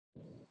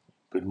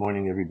Good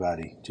morning,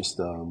 everybody. Just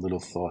a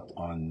little thought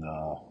on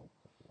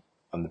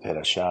the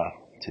parasha.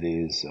 Today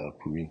is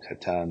Purim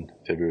Katan,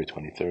 February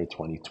 23rd,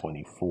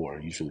 2024.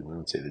 Usually we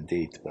don't say the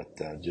date,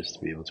 but just to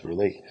be able to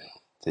relate.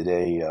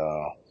 Today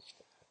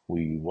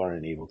we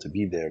weren't able to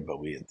be there, but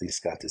we at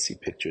least got to see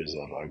pictures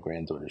of our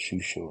granddaughter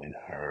Shushu in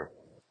her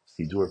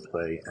Sidur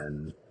play,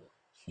 and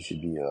she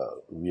should be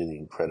really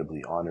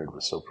incredibly honored.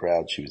 We're so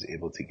proud she was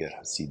able to get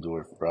her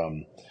Sidur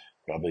from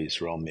Rabbi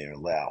Yisrael Meir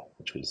Lau,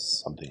 which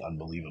was something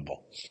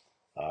unbelievable.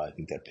 I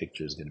think that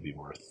picture is going to be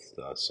worth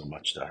so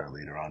much to her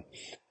later on.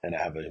 And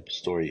I have a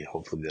story,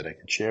 hopefully, that I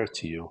can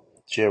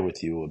share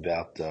with you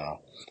about the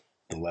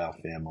Lau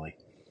family.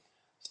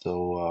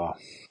 So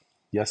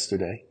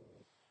yesterday,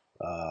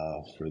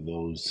 for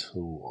those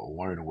who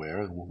weren't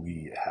aware,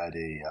 we had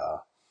a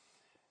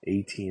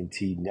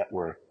AT&T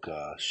network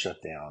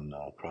shutdown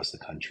across the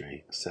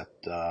country.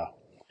 Except I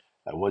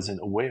wasn't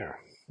aware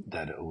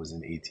that it was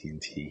an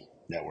AT&T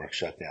network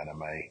shutdown, and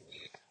my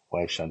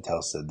wife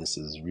Chantel said this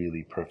is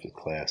really perfect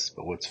class.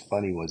 But what's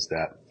funny was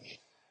that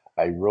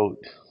I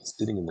wrote,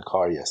 sitting in the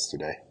car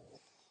yesterday,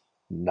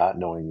 not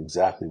knowing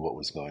exactly what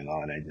was going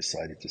on, I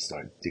decided to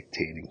start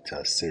dictating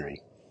to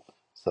Siri.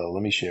 So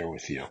let me share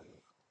with you.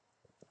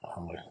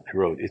 I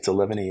wrote, it's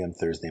 11 a.m.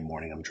 Thursday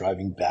morning. I'm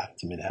driving back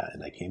to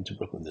Manhattan. I came to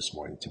Brooklyn this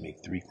morning to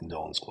make 3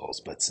 condolence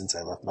calls, but since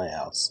I left my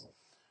house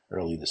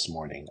early this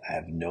morning, I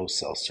have no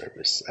cell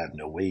service. I have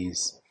no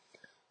Waze.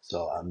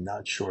 So I'm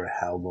not sure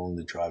how long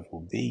the drive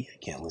will be.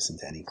 I can't listen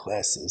to any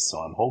classes, so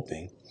I'm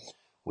hoping,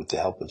 with the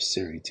help of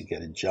Siri, to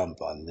get a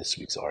jump on this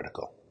week's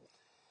article.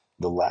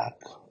 The lack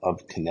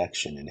of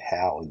connection and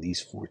how in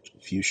these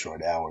few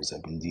short hours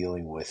I've been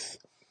dealing with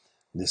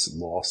this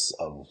loss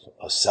of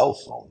a cell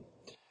phone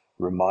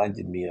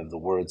reminded me of the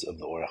words of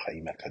the Ohr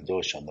HaChaim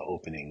on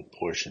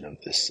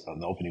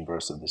the opening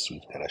verse of this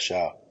week's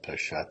parasha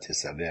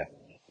Tesaveh.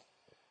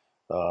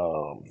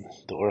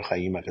 The Ohr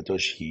HaChaim,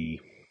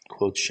 he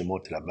quotes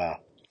Shemot Rabbah,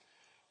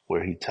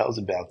 where he tells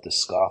about the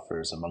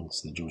scoffers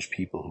amongst the Jewish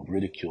people who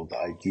ridiculed the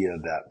idea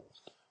that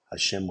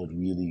Hashem would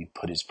really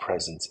put his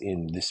presence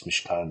in this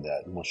Mishkan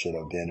that Moshe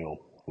Rabbeinu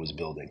was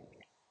building.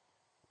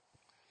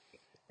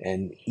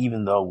 And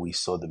even though we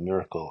saw the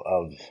miracle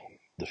of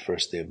the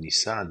first day of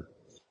Nissan,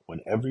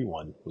 when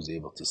everyone was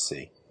able to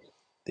see,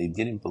 they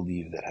didn't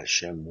believe that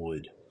Hashem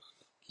would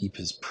keep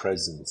his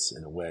presence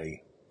in a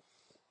way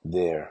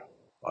there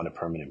on a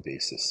permanent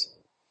basis.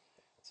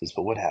 It says,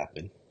 but what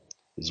happened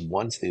is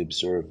once they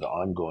observed the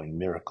ongoing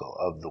miracle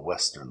of the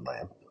Western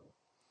lamp.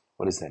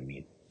 What does that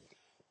mean?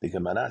 The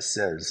Gemara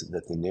says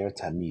that the Ner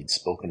Tamid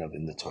spoken of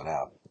in the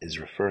Torah is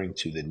referring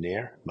to the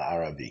Ner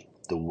Ma'aravi,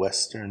 the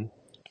Western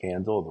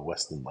candle, the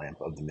Western lamp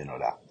of the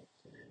Menorah.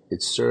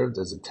 It served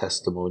as a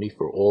testimony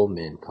for all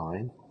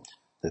mankind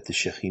that the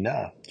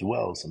Shekhinah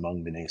dwells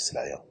among Bnei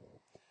Israel.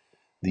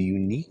 The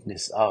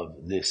uniqueness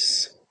of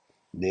this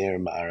Ner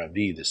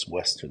Ma'aravi, this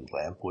Western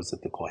lamp, was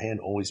that the Kohen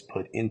always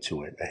put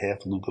into it a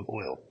half lug of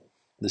oil,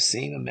 the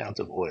same amount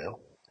of oil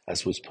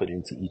as was put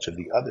into each of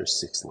the other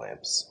 6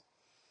 lamps.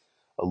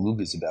 A lug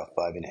is about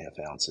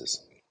 5.5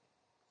 ounces.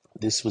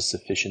 This was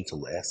sufficient to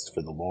last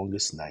for the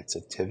longest nights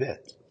of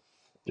Tevet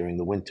during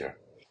the winter,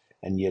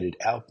 and yet it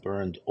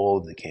outburned all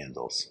of the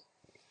candles.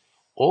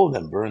 All of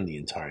them burned the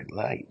entire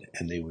night,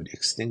 and they would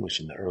extinguish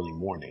in the early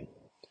morning.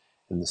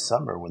 In the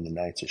summer, when the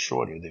nights are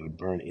shorter, they would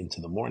burn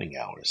into the morning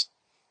hours.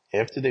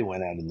 After they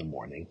went out in the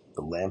morning,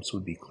 the lamps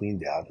would be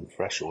cleaned out and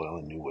fresh oil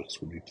and new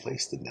wicks would be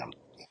placed in them.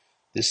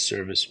 This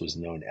service was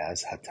known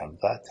as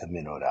hatavat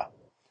haMenorah,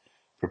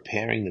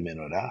 preparing the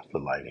Menorah for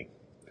lighting.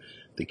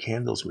 The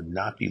candles would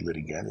not be lit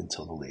again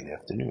until the late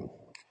afternoon.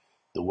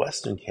 The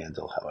Western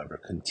candle, however,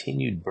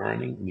 continued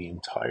burning the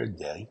entire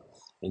day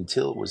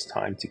until it was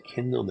time to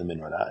kindle the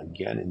Menorah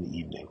again in the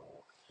evening.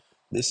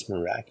 This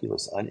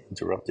miraculous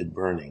uninterrupted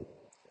burning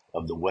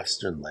of the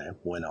Western lamp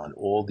went on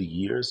all the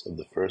years of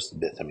the first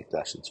Beit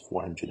Hamikdash, it's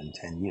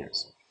 410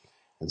 years,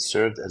 and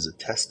served as a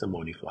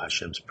testimony for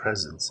Hashem's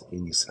presence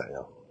in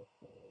Israel.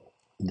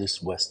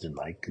 This Western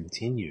light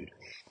continued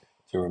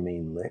to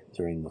remain lit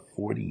during the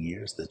 40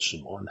 years that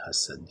Shimon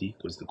HaTzaddik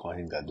was the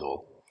Kohen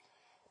Gadol,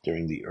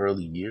 during the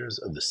early years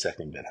of the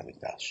second Beit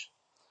Hamikdash.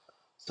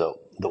 So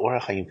the Ohr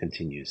HaChaim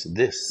continues,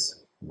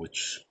 this,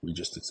 which we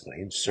just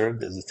explained,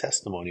 served as a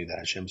testimony that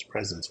Hashem's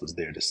presence was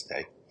there to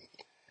stay.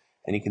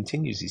 And he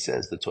continues, he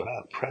says, the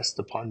Torah pressed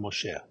upon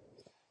Moshe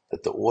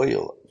that the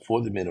oil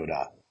for the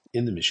Menorah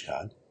in the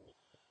Mishkan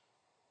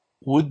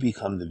would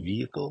become the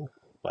vehicle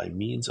by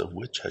means of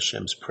which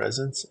Hashem's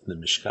presence in the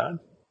Mishkan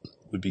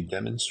would be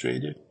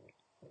demonstrated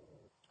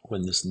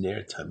when this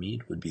Ner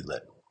Tamid would be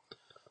lit.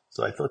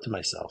 So I thought to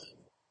myself,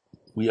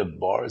 we have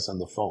bars on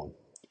the phone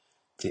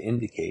to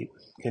indicate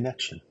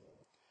connection,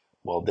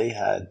 while they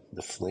had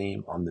the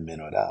flame on the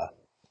Menorah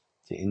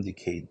to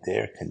indicate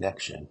their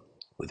connection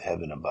with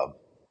heaven above.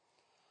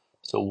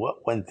 So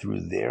what went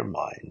through their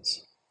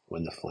minds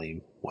when the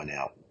flame went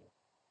out?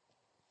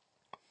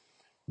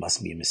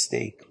 Must be a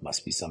mistake,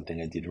 must be something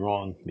I did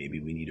wrong, maybe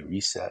we need a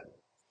reset.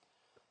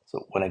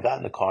 So when I got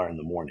in the car in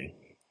the morning,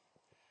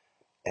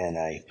 and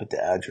I put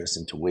the address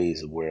into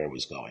Waze of where I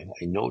was going,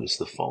 I noticed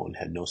the phone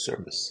had no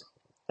service.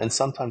 And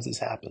sometimes this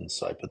happens,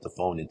 so I put the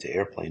phone into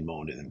airplane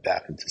mode and then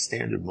back into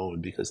standard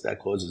mode because that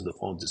causes the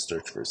phone to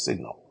search for a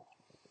signal.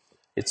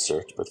 It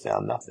searched but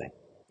found nothing.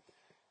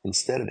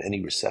 Instead of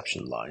any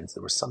reception lines,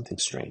 there was something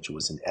strange. It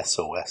was an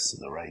SOS in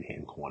the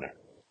right-hand corner.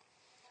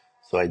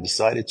 So I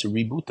decided to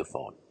reboot the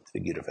phone.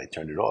 Figured if I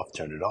turned it off,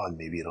 turned it on,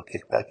 maybe it'll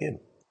kick back in.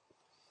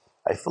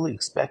 I fully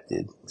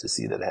expected to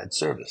see that it had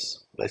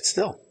service, but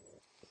still,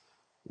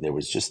 there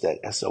was just that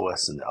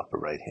SOS in the upper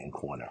right-hand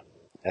corner.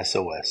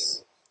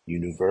 SOS,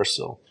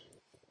 Universal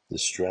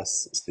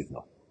Distress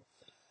Signal.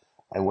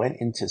 I went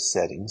into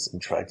settings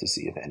and tried to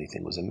see if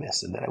anything was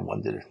amiss, and then I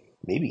wondered,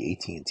 maybe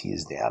AT&T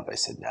is down, but I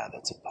said, nah,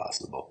 that's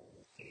impossible.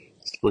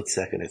 Split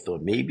second, I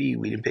thought, maybe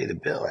we didn't pay the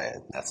bill.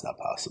 That's not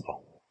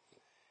possible.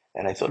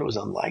 And I thought it was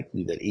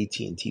unlikely that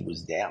AT&T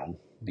was down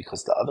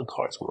because the other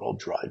cars were all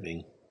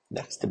driving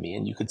next to me,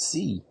 and you could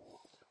see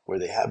where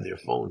they have their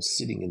phones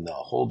sitting in the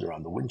holder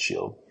on the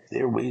windshield.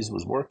 Their Waze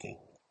was working.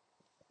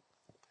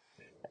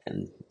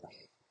 And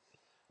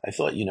I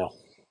thought,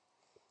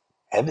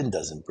 heaven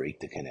doesn't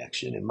break the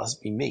connection. It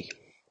must be me.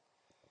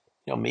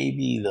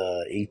 Maybe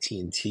the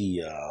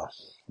AT&T,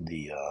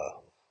 the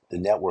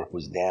network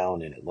was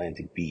down in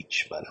Atlantic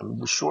Beach, but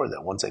I'm sure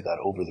that once I got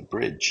over the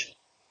bridge,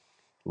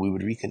 we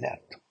would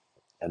reconnect.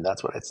 And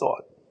that's what I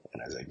thought.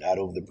 And as I got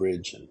over the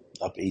bridge and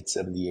up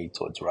 878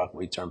 towards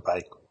Rockaway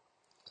Turnpike,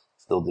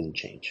 still didn't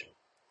change.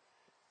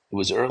 It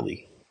was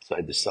early, so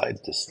I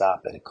decided to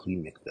stop at a Kli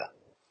Mikveh,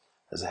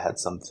 as I had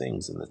some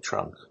things in the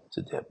trunk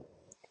to dip.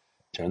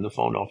 Turned the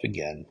phone off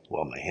again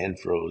while my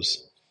hand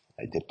froze.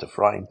 I dipped a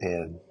frying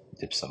pan,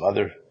 dipped some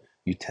other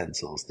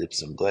utensils, dipped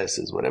some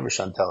glasses, whatever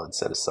Chantal had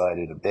set aside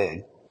in a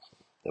bag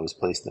that was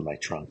placed in my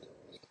trunk.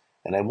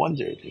 And I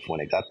wondered if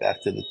when I got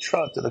back to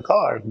the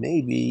car,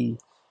 maybe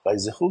by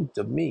zechut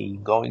of me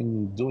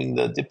doing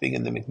the dipping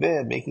in the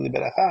mikveh, making the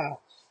beracha,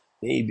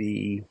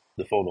 maybe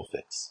the phone will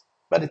fix.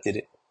 But it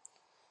didn't.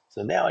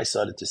 So now I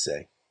started to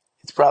say,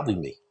 it's probably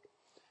me.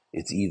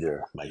 It's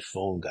either my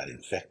phone got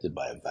infected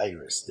by a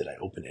virus. Did I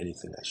open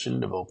anything I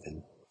shouldn't have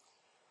opened?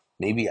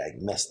 Maybe I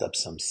messed up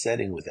some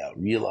setting without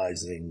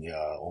realizing,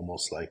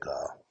 almost like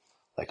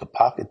a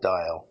pocket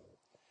dial.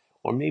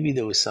 Or maybe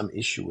there was some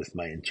issue with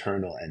my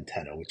internal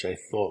antenna, which I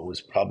thought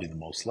was probably the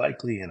most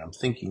likely. And I'm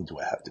thinking, do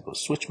I have to go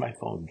switch my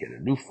phone, get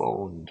a new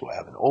phone? Do I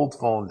have an old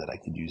phone that I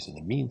could use in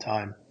the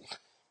meantime?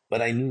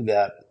 But I knew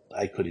that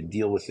I couldn't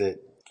deal with it.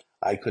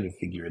 I couldn't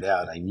figure it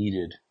out. I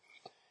needed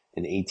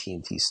an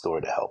AT&T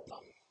store to help.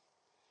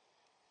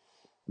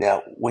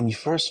 Now, when you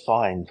first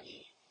find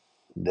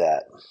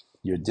that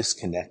you're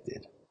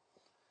disconnected,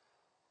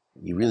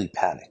 you really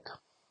panic.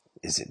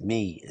 Is it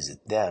me? Is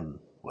it them?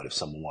 What if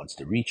someone wants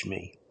to reach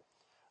me?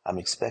 I'm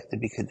expected to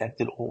be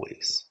connected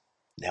always.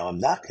 Now I'm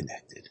not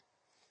connected.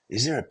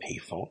 Is there a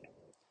payphone?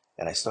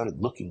 And I started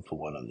looking for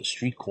one on the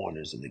street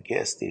corners and the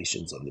gas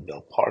stations on the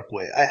Bell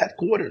Parkway. I had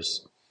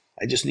quarters.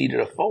 I just needed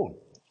a phone.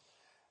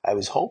 I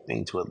was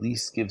hoping to at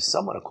least give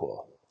someone a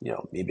call.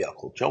 Maybe I'll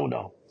call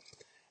Jonah,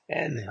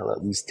 and he'll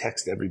at least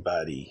text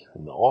everybody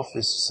in the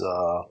office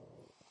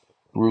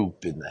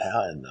group, in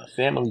the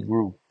family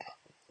group,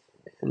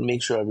 and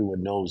make sure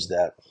everyone knows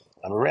that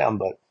I'm around,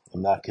 but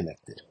I'm not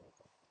connected.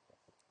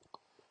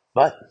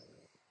 But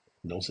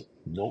no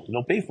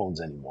payphones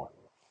anymore.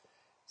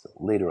 So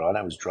later on,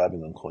 I was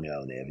driving on Coney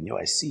Island Avenue.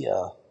 I see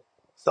a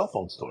cell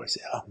phone store. I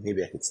say,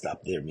 maybe I could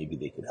stop there. Maybe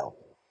they could help.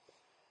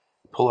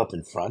 Pull up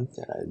in front,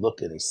 and I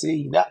look and I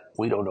see,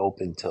 we don't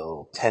open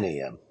till 10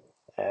 a.m.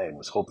 I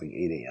was hoping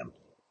 8 a.m.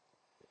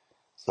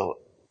 So,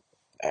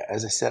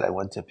 as I said, I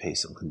went to pay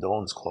some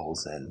condolence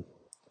calls, and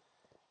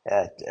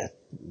at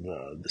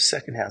the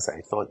second house,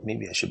 I thought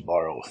maybe I should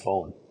borrow a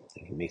phone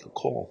and make a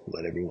call,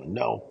 let everyone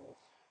know.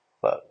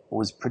 But it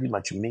was pretty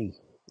much me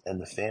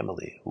and the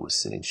family who was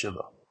sitting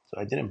Shiva,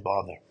 so I didn't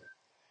bother.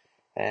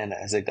 And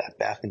as I got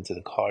back into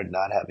the car,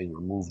 not having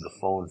removed the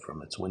phone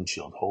from its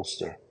windshield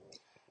holster,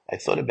 I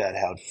thought about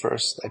how at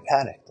first I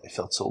panicked. I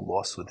felt so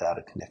lost without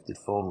a connected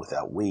phone,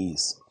 without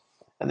Waze.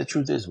 And the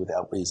truth is,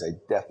 without Waze, I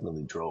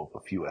definitely drove a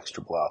few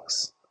extra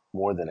blocks,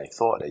 more than I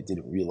thought. I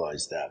didn't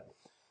realize that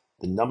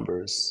the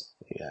numbers,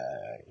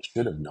 I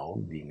should have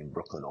known, being in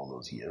Brooklyn all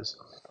those years,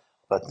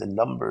 but the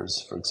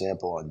numbers, for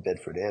example, on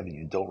Bedford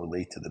Avenue don't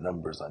relate to the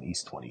numbers on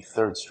East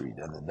 23rd Street,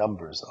 and the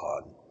numbers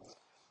on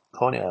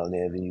Coney Island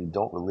Avenue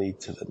don't relate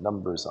to the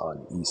numbers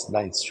on East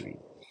 9th Street.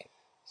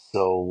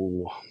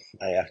 So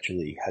I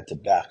actually had to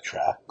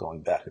backtrack,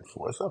 going back and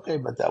forth. Okay,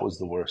 but that was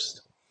the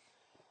worst.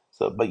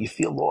 But you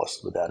feel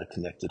lost without a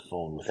connected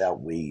phone,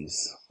 without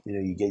Waze.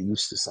 You get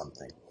used to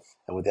something.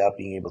 And without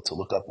being able to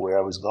look up where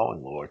I was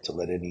going or to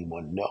let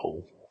anyone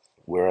know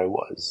where I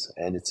was.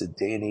 And it's a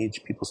day and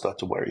age people start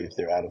to worry if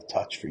they're out of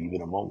touch for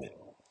even a moment.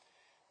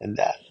 And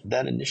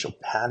that initial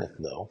panic,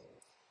 though,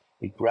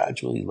 it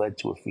gradually led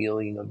to a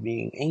feeling of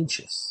being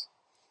anxious.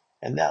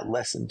 And that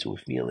lessened to a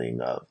feeling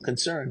of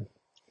concern.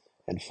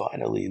 And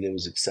finally, there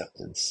was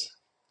acceptance.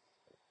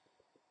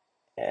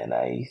 And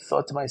I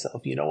thought to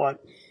myself, you know what?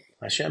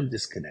 Hashem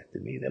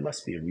disconnected me. There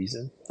must be a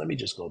reason. Let me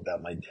just go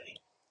about my day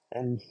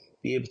and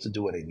be able to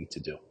do what I need to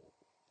do.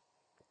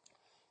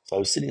 So I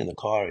was sitting in the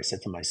car. I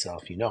said to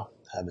myself, I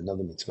have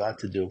another mitzvah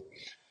to do.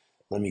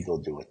 Let me go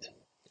do it.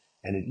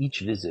 And at each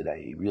visit,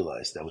 I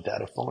realized that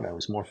without a phone, I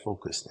was more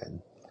focused.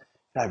 And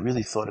I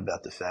really thought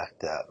about the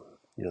fact that,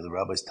 the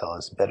rabbis tell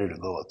us better to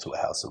go to a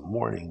house of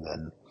mourning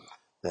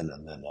than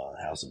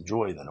a house of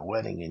joy, than a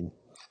wedding. And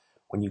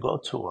when you go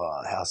to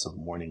a house of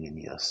mourning and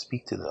you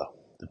speak to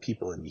the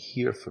people and you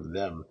hear from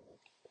them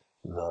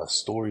the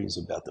stories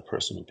about the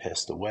person who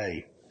passed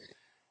away,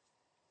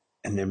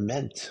 and they're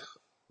meant,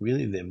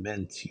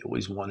 you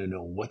always want to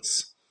know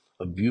what's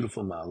a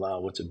beautiful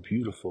ma'alah, what's a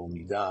beautiful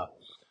midah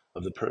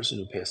of the person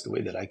who passed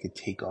away that I could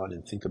take on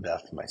and think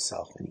about for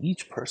myself. And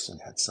each person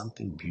had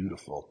something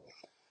beautiful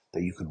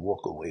that you could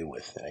walk away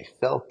with. And I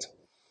felt,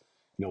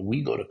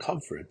 we go to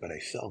comfort, but I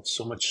felt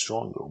so much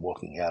stronger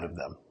walking out of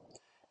them.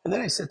 And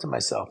then I said to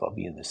myself, I'll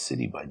be in the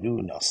city by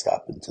noon. I'll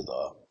stop into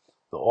the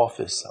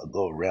office. I'll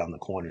go around the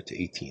corner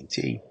to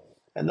AT&T,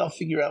 and they'll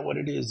figure out what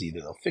it is.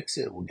 Either they'll fix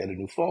it, we'll get a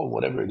new phone,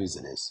 whatever it is.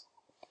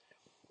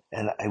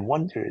 And I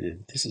wondered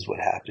if this is what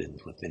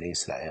happened with Bnei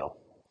Israel.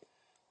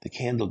 The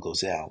candle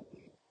goes out.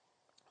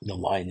 The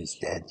line is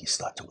dead. You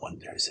start to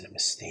wonder, is it a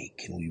mistake?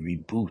 Can we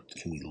reboot?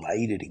 Can we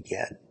light it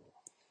again?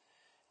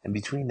 And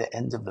between the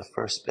end of the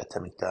first Beit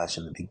Hamikdash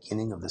and the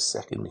beginning of the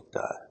second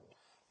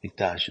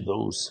Mikdash,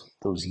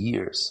 those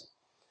years,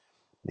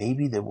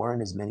 maybe there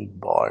weren't as many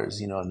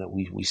bars, and that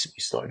we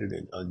started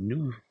a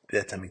new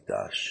Beit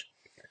Hamikdash,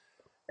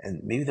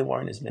 and maybe there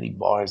weren't as many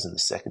bars in the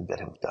second Beit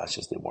Hamikdash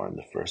as there were in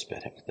the first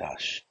Beit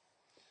Hamikdash.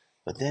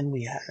 But then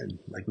we had,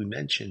 like we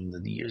mentioned,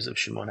 the years of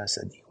Shimon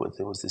HaTzaddik, where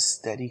there was this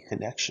steady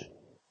connection.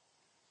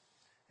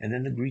 And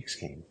then the Greeks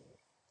came,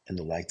 and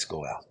the lights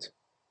go out.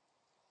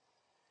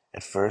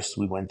 At first,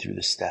 we went through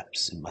the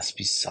steps. It must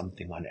be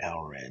something on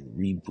our end.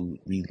 Reboot,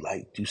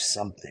 relight, do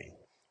something.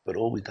 But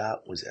all we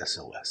got was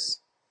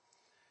SOS.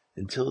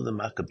 Until the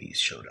Maccabees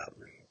showed up.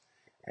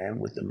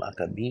 And with the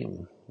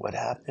Maccabees, what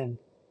happened?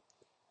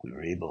 We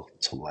were able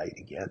to light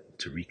again,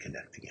 to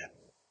reconnect again.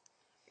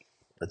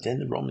 But then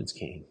the Romans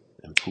came,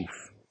 and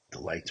poof, the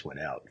lights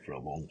went out for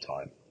a long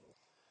time.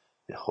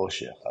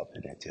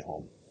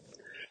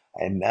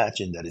 I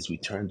imagine that as we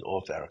turned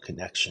off our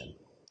connection,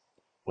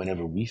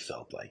 whenever we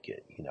felt like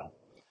it,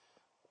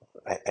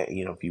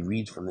 if you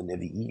read from the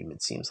Nevi'im,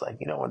 it seems like,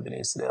 when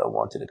Bnei Israel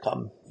wanted to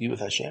come be with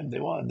Hashem, they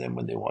won. Then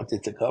when they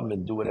wanted to come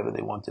and do whatever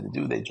they wanted to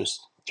do, they just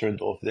turned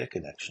off their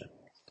connection.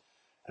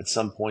 At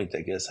some point,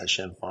 I guess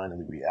Hashem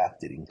finally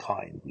reacted in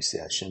kind. We say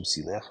Hashem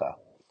silecha,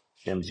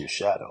 Hashem's your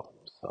shadow.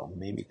 So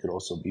maybe it could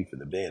also be for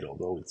the bad,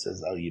 although it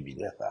says al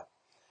yemilecha.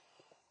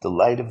 The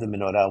light of the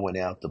Menorah went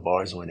out, the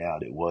bars went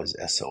out, it was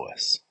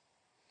SOS.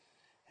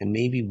 And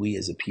maybe we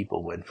as a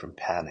people went from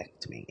panic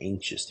to being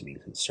anxious to being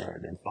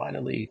concerned, and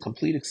finally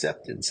complete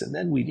acceptance. And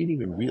then we didn't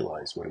even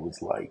realize what it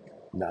was like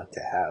not to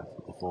have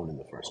the phone in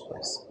the first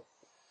place.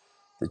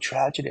 The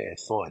tragedy, I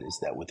thought, is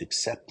that with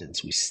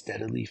acceptance, we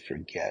steadily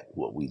forget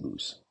what we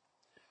lose.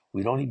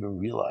 We don't even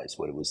realize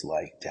what it was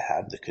like to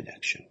have the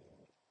connection.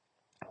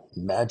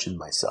 Imagine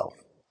myself.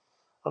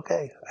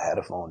 Okay, I had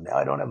a phone. Now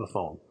I don't have a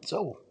phone.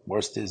 So,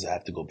 worst is I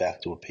have to go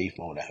back to a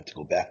payphone. I have to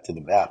go back to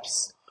the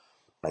maps.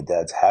 My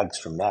dad's hags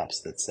from maps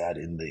that sat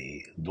in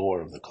the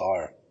door of the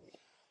car.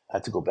 I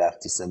had to go back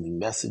to sending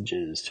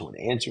messages to an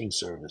answering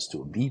service,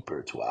 to a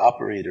beeper, to an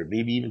operator,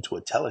 maybe even to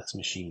a telex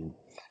machine,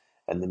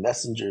 and the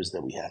messengers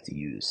that we had to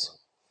use.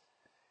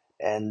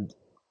 And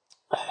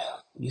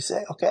you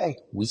say, okay,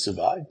 we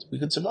survived. We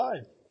could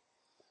survive.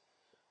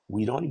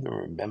 We don't even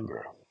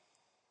remember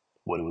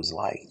what it was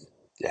like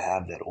to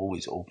have that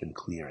always open,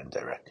 clear, and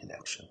direct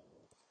connection.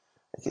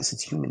 I guess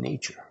it's human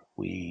nature.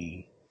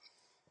 We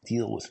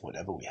deal with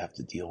whatever we have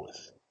to deal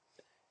with.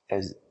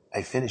 As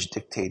I finished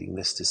dictating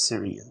this to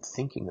Siri and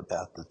thinking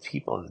about the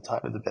people at the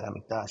time of the Beit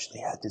Hamikdash, they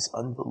had this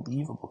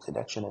unbelievable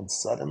connection, and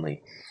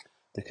suddenly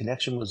the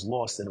connection was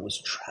lost, and it was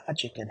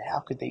tragic, and how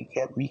could they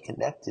get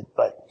reconnected?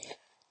 But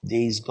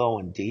days go,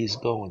 and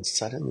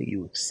suddenly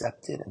you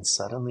accept it, and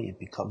suddenly it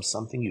becomes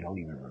something you don't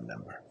even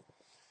remember.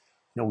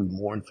 We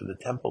mourn for the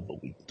temple,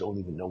 but we don't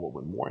even know what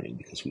we're mourning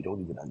because we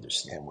don't even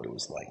understand what it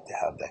was like to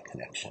have that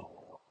connection.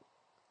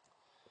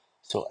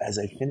 So as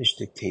I finished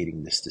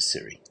dictating this to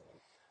Siri,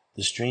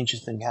 the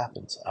strangest thing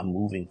happens. I'm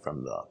moving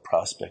from the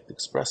Prospect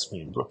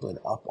Expressway in Brooklyn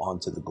up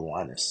onto the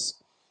Gowanus,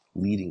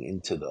 leading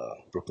into the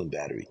Brooklyn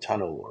Battery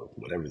Tunnel, or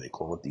whatever they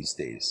call it these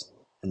days.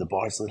 And the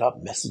bars lit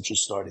up.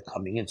 Messages started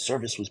coming in.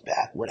 Service was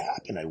back. What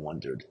happened? I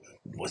wondered.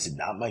 Was it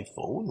not my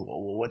phone?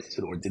 Well, what is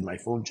it? Or did my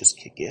phone just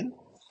kick in?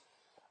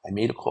 I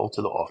made a call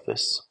to the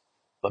office,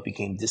 but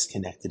became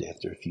disconnected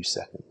after a few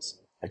seconds.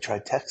 I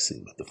tried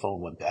texting, but the phone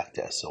went back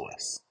to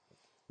SOS.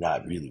 Now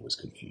I really was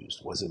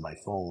confused. Was it my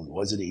phone?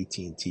 Was it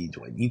AT&T?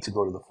 Do I need to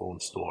go to the phone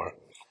store?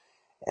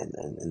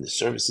 And the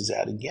service is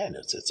out again.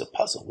 It's a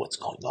puzzle. What's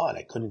going on?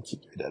 I couldn't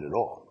figure it out at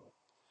all.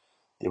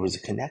 There was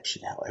a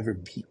connection,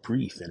 however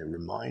brief, and it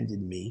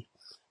reminded me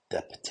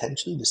that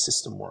potentially the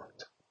system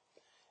worked.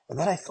 And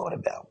then I thought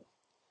about,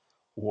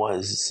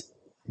 was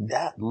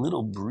that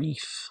little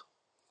brief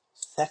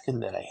second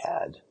that I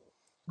had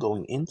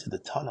going into the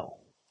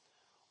tunnel,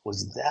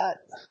 was that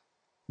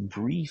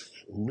brief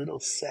little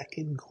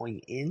second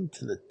going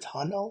into the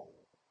tunnel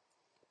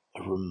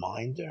a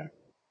reminder?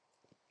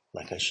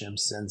 Like Hashem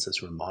sends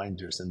us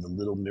reminders and the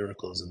little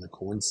miracles and the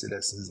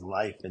coincidences in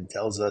life and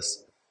tells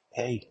us,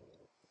 hey,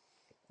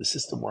 the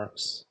system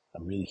works.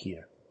 I'm really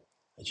here.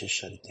 I just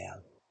shut it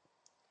down.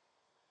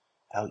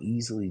 How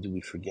easily do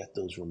we forget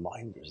those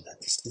reminders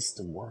that the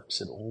system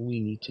works and all we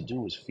need to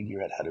do is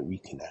figure out how to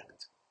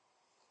reconnect.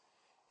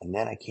 And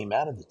then I came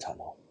out of the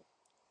tunnel.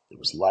 There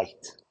was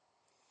light.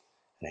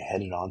 And I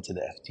headed on to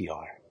the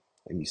FDR.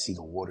 And you see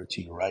the water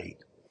to your right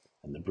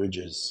and the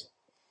bridges.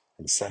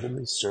 And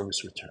suddenly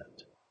service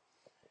returned.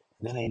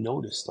 And then I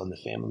noticed on the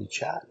family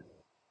chat,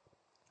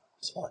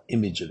 I saw an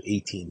image of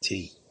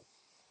AT&T.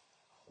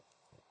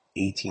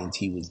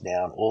 AT&T was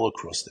down all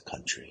across the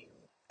country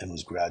and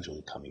was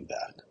gradually coming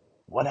back.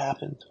 What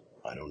happened?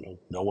 I don't know.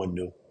 No one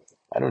knew.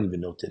 I don't even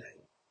know today.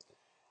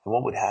 And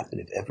what would happen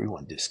if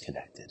everyone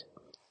disconnected?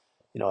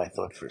 I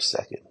thought for a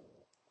second,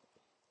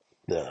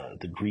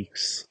 the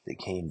Greeks, they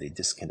came, they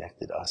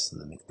disconnected us in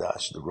the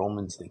Mikdash. The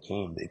Romans, they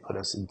came, they put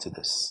us into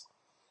this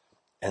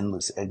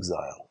endless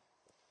exile,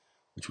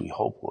 which we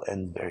hope will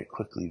end very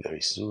quickly,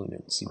 very soon,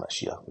 and see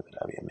Mashiach with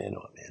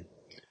haMenorah, man.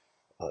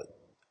 But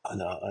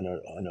on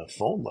a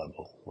phone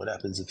level, what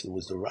happens if it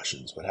was the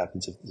Russians? What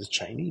happens if the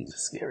Chinese?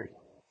 It's scary.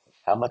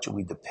 How much are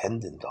we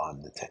dependent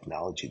on the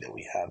technology that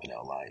we have in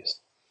our lives?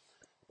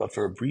 But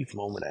for a brief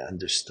moment, I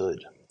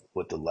understood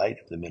what the light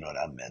of the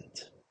Menorah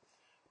meant.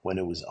 When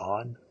it was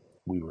on,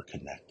 we were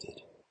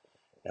connected.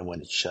 And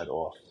when it shut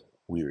off,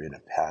 we were in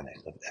a panic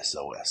of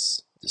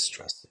SOS,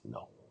 distress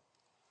signal.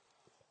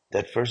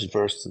 That first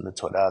verse in the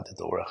Torah that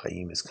the Ohr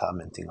HaChaim is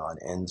commenting on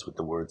ends with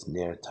the words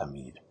Ner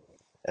Tamid,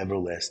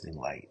 everlasting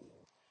light.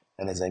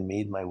 And as I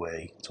made my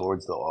way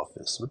towards the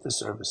office with the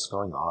service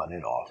going on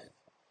and off,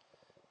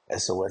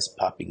 SOS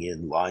popping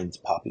in, lines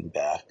popping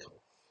back,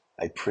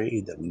 I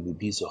prayed that we would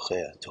be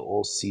zocher to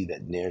all see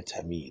that Ner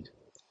Tamid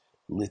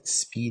lit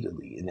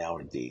speedily in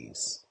our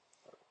days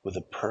with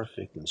a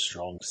perfect and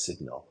strong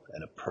signal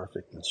and a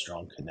perfect and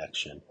strong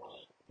connection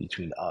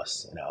between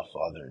us and our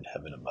Father in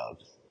heaven above.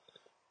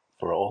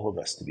 For all of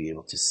us to be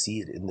able to see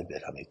it in the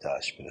Beit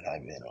Hamikdash, but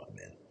haMenorah,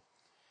 man.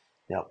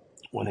 Now,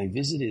 when I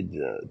visited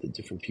the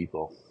different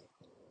people,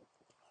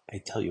 I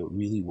tell you, it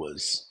really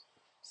was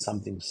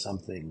something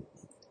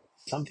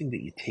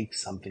that you take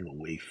something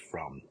away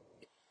from.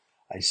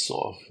 I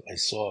saw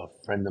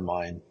a friend of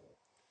mine,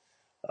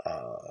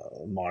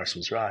 Morris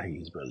Mizrahi,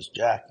 his brother's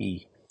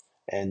Jackie,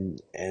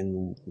 and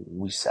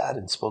we sat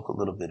and spoke a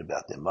little bit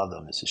about their mother,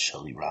 Mrs.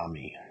 Shali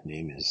Rami. Her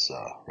name is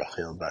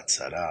Rachel Bat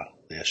Sarah,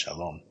 Leah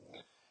Shalom.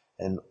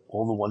 And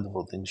all the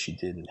wonderful things she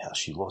did and how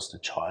she lost a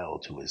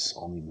child who was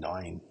only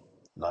 9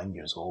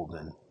 years old.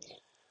 And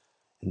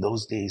in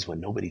those days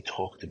when nobody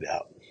talked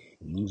about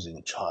losing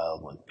a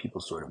child, when people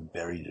sort of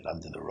buried it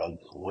under the rug,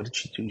 what did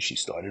she do? She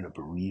started a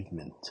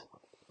bereavement,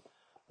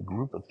 a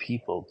group of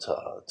people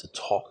to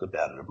talk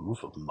about it, a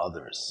group of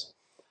mothers.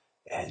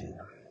 And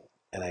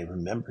I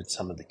remembered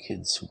some of the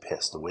kids who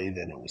passed away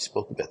then, and we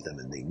spoke about them,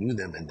 and they knew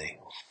them, and they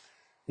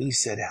really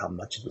said how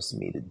much this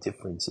made a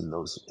difference in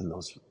those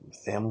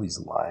families'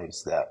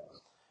 lives, that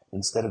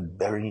instead of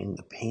burying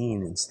the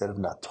pain, instead of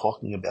not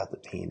talking about the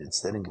pain,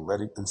 instead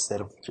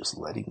of just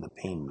letting the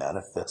pain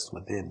manifest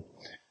within,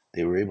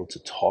 they were able to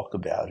talk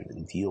about it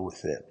and deal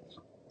with it.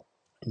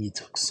 And you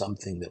took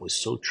something that was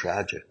so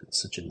tragic and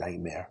such a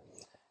nightmare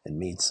and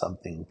made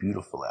something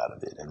beautiful out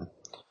of it. And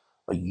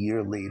a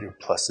year later,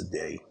 plus a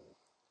day,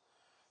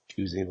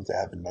 she was able to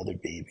have another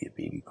baby, a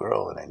baby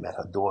girl, and I met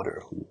her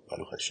daughter, who,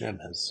 Baruch Hashem,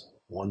 has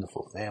a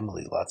wonderful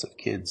family, lots of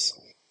kids.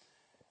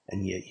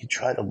 And yet you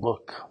try to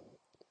look,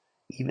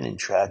 even in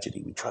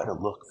tragedy, we try to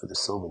look for the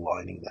silver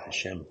lining that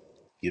Hashem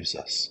gives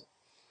us.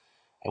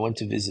 I went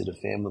to visit a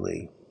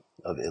family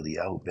of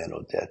Eliyahu ben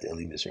Odette,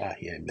 Eli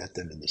Mizrahi. I met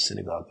them in the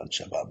synagogue on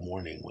Shabbat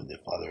morning when their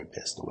father had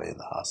passed away in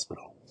the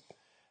hospital.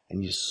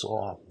 And you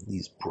saw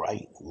these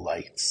bright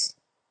lights,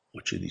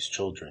 which are these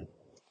children,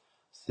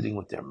 sitting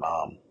with their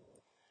mom.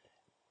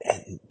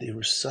 And they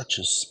were such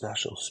a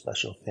special,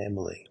 special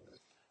family,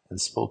 and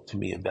spoke to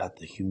me about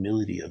the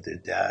humility of their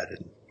dad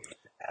and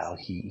how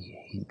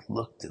he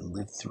looked and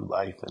lived through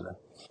life. And it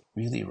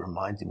really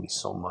reminded me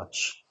so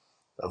much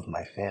of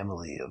my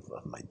family, of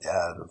my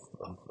dad,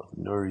 of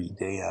Nuri,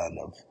 Dayan,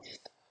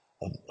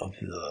 of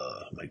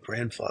my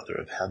grandfather,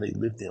 of how they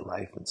lived their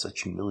life in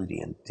such humility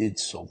and did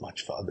so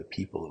much for other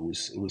people.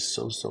 It was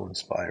so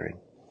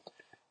inspiring.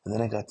 And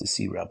then I got to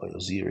see Rabbi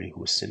Oziri,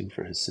 who was sitting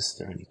for his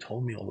sister, and he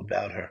told me all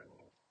about her.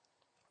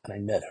 And I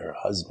met her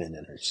husband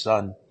and her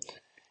son.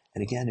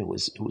 And again, it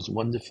was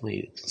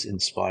wonderfully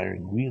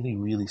inspiring, really,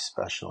 really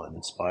special and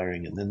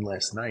inspiring. And then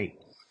last night,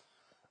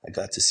 I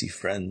got to see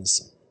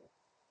friends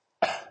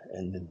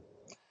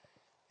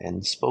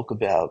and spoke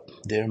about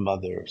their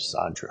mother,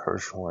 Sandra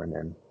Hirschhorn.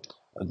 And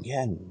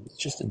again, it's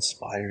just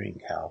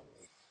inspiring how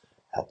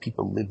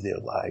people live their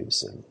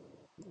lives.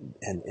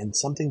 And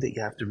something that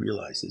you have to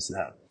realize is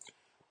that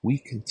We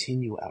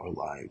continue our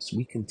lives.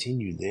 We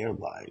continue their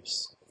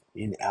lives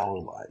in our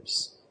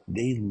lives.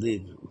 They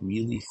live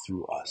really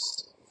through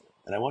us.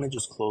 And I want to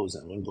just close.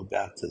 I want to go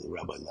back to the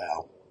Rabbi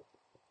Lau.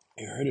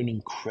 I heard an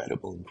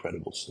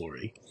incredible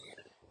story.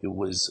 It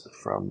was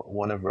from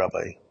one of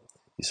Rabbi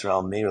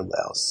Yisrael Meir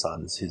Lau's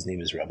sons. His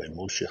name is Rabbi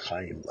Moshe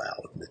Chaim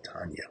Lau of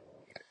Netanya.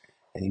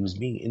 And he was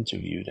being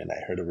interviewed, and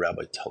I heard a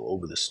rabbi tell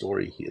over the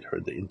story. He had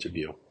heard the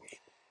interview.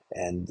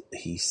 And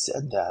he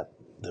said that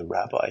the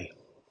rabbi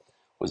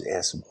was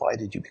asked, why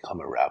did you become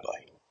a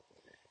rabbi?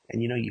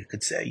 And, you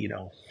could say,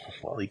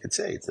 well, you could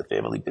say it's the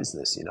family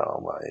business.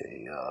 My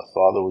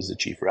father was the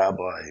chief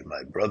rabbi.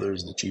 My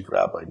brother's the chief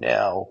rabbi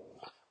now.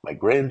 My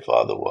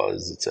grandfather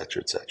was,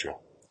 etc., etc.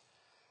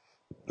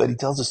 But he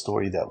tells a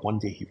story that one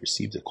day he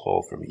received a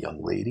call from a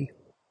young lady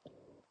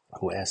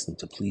who asked him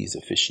to please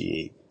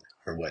officiate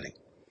her wedding.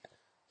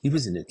 He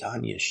was in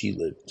Netanya. She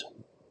lived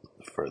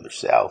further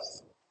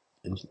south.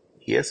 And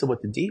he asked her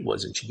what the date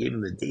was, and she gave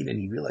him the date, and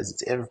he realized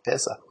it's Erev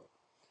Pesach.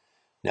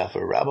 Now,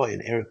 for a rabbi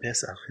in Erev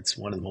Pesach, it's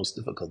one of the most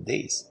difficult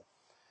days.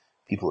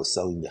 People are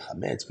selling the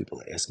chametz. People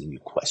are asking you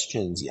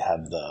questions. You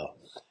have the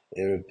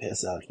Erev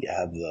Pesach. You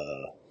have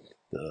the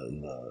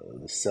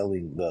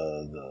selling,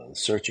 the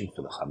searching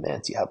for the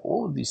chametz. You have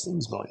all of these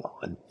things going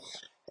on.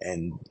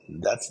 And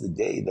that's the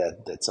day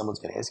that someone's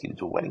going to ask you to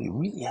do a wedding. You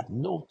really have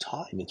no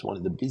time. It's one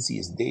of the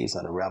busiest days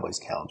on a rabbi's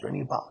calendar. And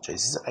he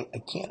apologized. He said, I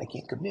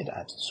can't commit. I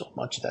have so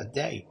much that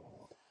day.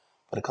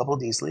 But a couple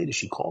of days later,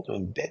 she called him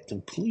and begged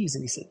him, please.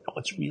 And he said, no,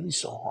 it's really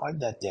so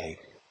hard that day.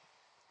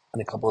 And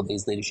a couple of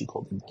days later, she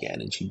called him again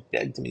and she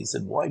begged him. He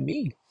said, why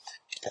me?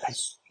 She said, I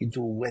saw you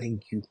do a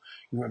wedding.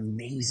 You're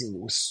amazing.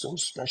 It was so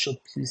special.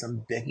 Please,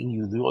 I'm begging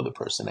you. You're the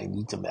person I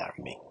need to marry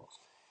me.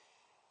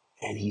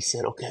 And he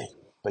said, okay,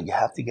 but you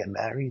have to get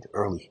married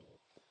early.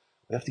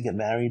 We have to get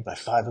married by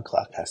 5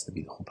 o'clock. Has to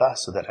be the chuppah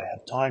so that I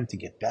have time to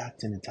get back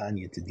to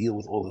Netanya to deal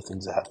with all the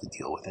things I have to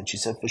deal with. And she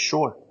said, for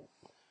sure.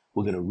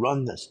 We're going to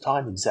run this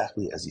time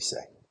exactly as you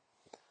say.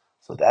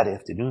 So that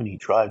afternoon, he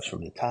drives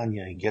from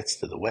Netanya. He gets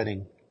to the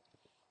wedding.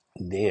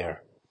 And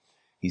there,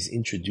 he's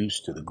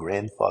introduced to the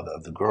grandfather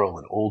of the girl,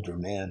 an older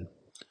man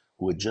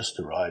who had just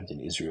arrived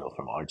in Israel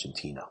from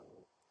Argentina.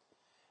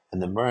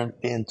 And the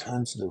man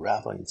turns to the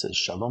rabbi and says,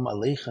 Shalom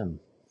Aleichem.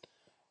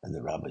 And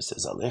the rabbi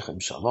says, Aleichem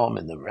Shalom.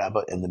 And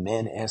the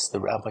man asks the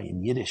rabbi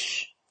in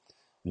Yiddish.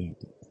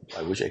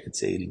 I wish I could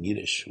say it in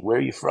Yiddish. Where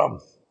are you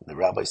from? And the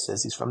rabbi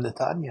says he's from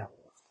Netanya.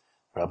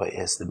 Rabbi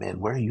asks the man,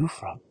 where are you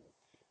from?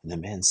 And the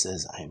man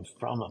says, I am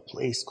from a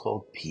place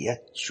called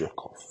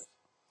Pietrikov.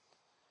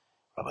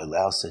 Rabbi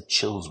Lau said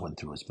chills went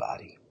through his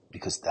body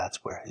because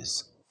that's where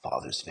his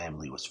father's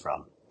family was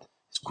from.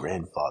 His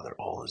grandfather,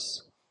 all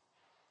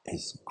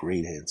his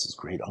great aunts, his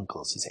great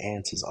uncles, his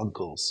aunts, his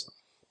uncles,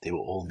 they were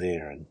all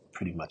there, and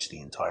pretty much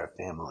the entire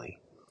family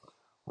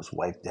was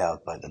wiped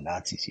out by the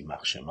Nazis,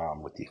 Yimach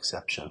Shemam, with the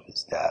exception of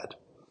his dad,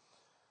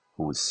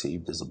 who was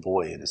saved as a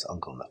boy, and his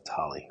uncle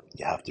Naphtali.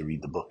 You have to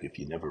read the book if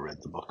you never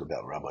read the book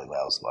about Rabbi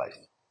Lau's life.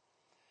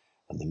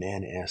 And the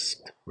man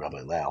asked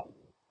Rabbi Lau,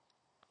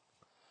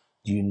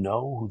 do you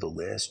know who the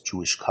last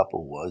Jewish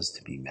couple was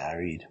to be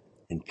married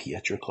in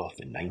Pietrikov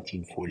in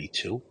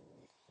 1942?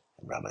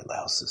 And Rabbi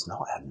Lau says,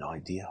 no, I have no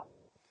idea.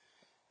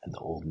 And the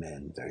old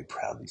man very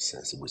proudly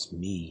says, it was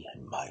me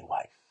and my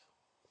wife.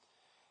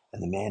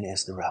 And the man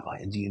asked the rabbi,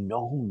 and do you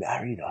know who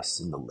married us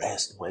in the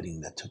last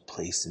wedding that took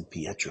place in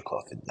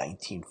Pietrikov in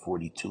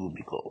 1942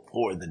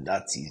 before the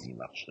Nazis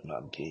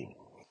came?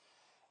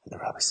 And the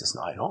rabbi says,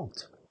 no, I don't.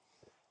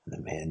 And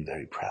the man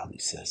very proudly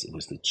says, it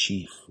was the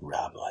chief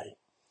rabbi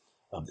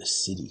of the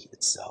city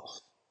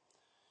itself.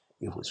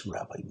 It was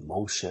Rabbi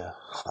Moshe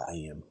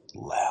Chaim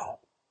Lau.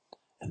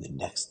 And the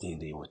next day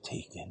they were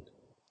taken.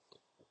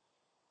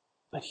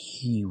 But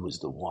he was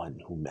the one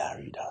who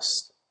married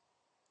us.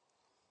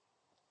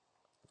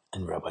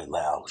 And Rabbi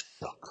Lau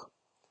shook.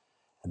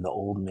 And the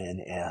old man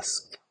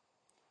asked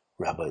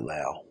Rabbi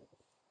Lau,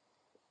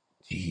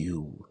 did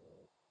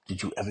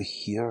you ever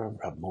hear of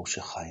Rabbi Moshe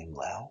Chaim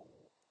Lau?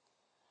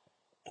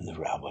 And the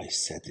rabbi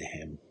said to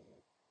him,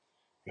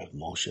 Rabbi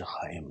Moshe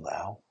Chaim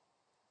Lau,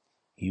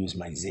 he was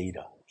my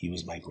Zeta, he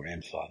was my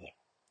grandfather.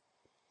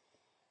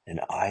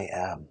 And I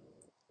am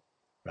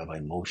Rabbi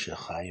Moshe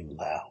Chaim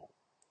Lau,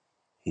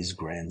 his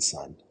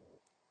grandson,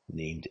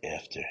 named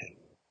after him.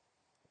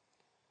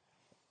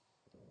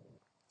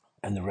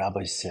 And the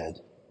rabbi said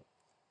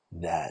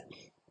that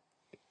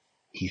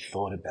he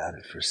thought about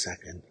it for a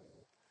second,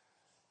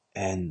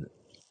 and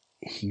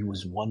he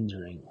was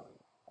wondering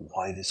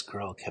why this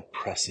girl kept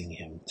pressing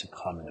him to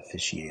come and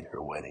officiate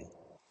her wedding.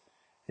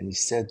 And he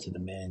said to the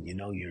man,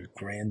 your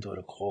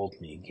granddaughter called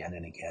me again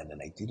and again,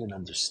 and I didn't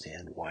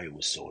understand why it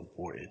was so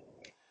important.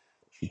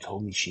 She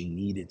told me she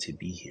needed to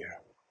be here.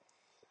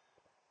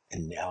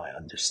 And now I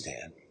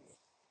understand.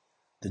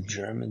 The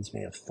Germans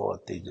may have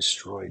thought they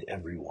destroyed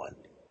everyone,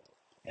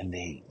 and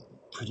they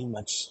pretty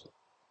much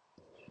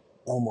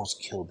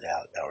almost killed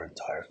out our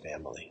entire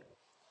family.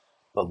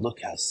 But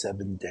look how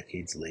 7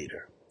 decades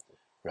later,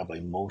 Rabbi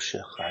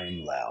Moshe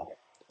Chaim Lau,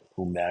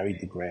 who married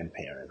the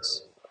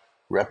grandparents,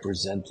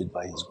 represented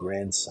by his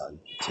grandson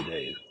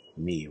today,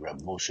 me,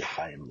 Rab Moshe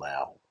Chaim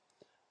Lau,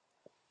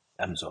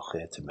 am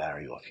zocher to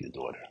marry off your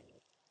daughter.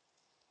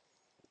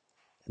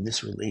 And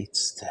this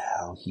relates to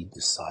how he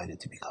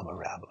decided to become a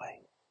rabbi.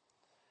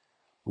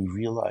 We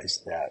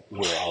realize that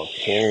where our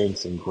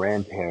parents and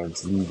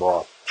grandparents leave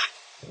off,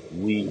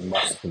 we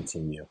must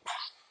continue.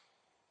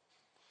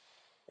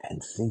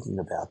 And thinking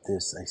about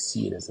this, I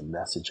see it as a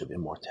message of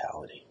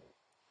immortality.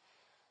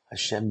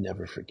 Hashem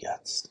never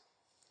forgets.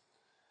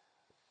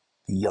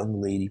 The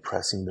young lady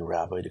pressing the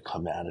rabbi to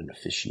come out and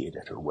officiate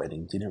at her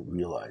wedding didn't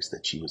realize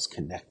that she was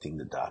connecting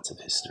the dots of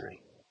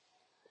history.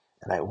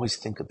 And I always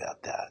think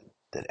about that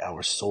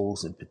our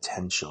souls and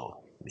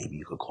potential, maybe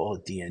you could call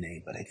it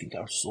DNA, but I think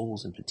our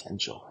souls and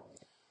potential,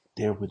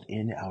 they're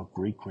within our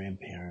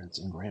great-grandparents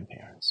and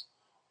grandparents.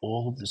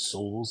 All of the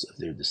souls of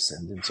their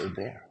descendants are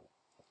there.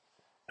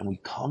 And we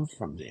come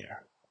from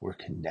there. We're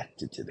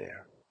connected to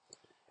there.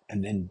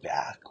 And then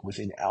back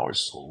within our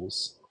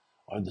souls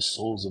are the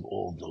souls of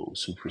all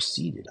those who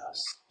preceded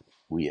us.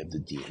 We have the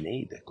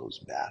DNA that goes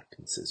back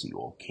and says you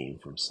all came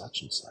from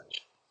such and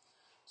such.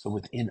 So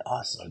within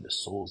us are the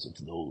souls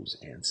of those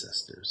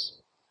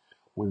ancestors.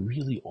 We're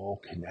really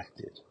all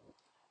connected.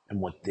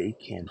 And what they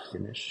can't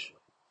finish,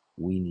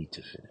 we need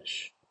to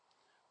finish.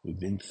 We've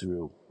been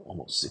through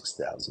almost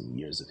 6,000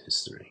 years of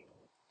history.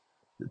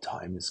 The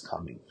time is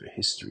coming for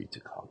history to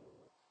come.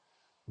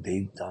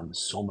 They've done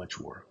so much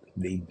work.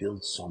 They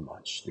built so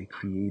much. They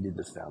created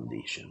the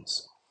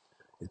foundations.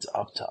 It's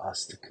up to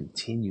us to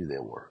continue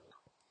their work.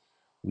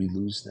 We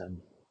lose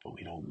them, but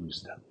we don't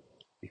lose them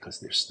because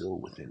they're still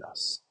within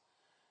us.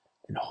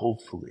 And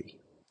hopefully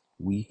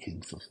we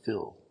can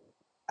fulfill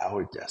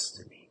our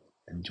destiny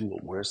and do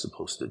what we're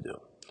supposed to do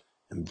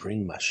and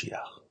bring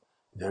Mashiach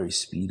very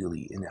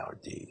speedily in our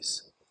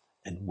days.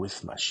 And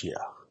with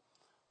Mashiach,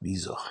 be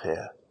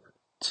zocher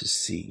to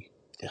see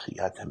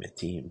Techiyat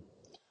HaMetim,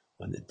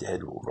 when the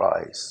dead will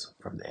rise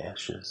from the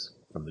ashes,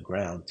 from the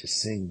ground, to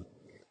sing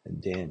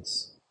and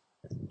dance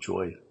and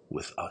enjoy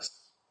with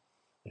us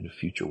in a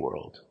future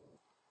world,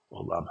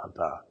 Olam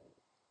Haba,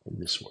 in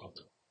this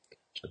world.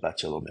 Shabbat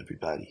Shalom,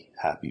 everybody.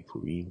 Happy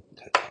Purim.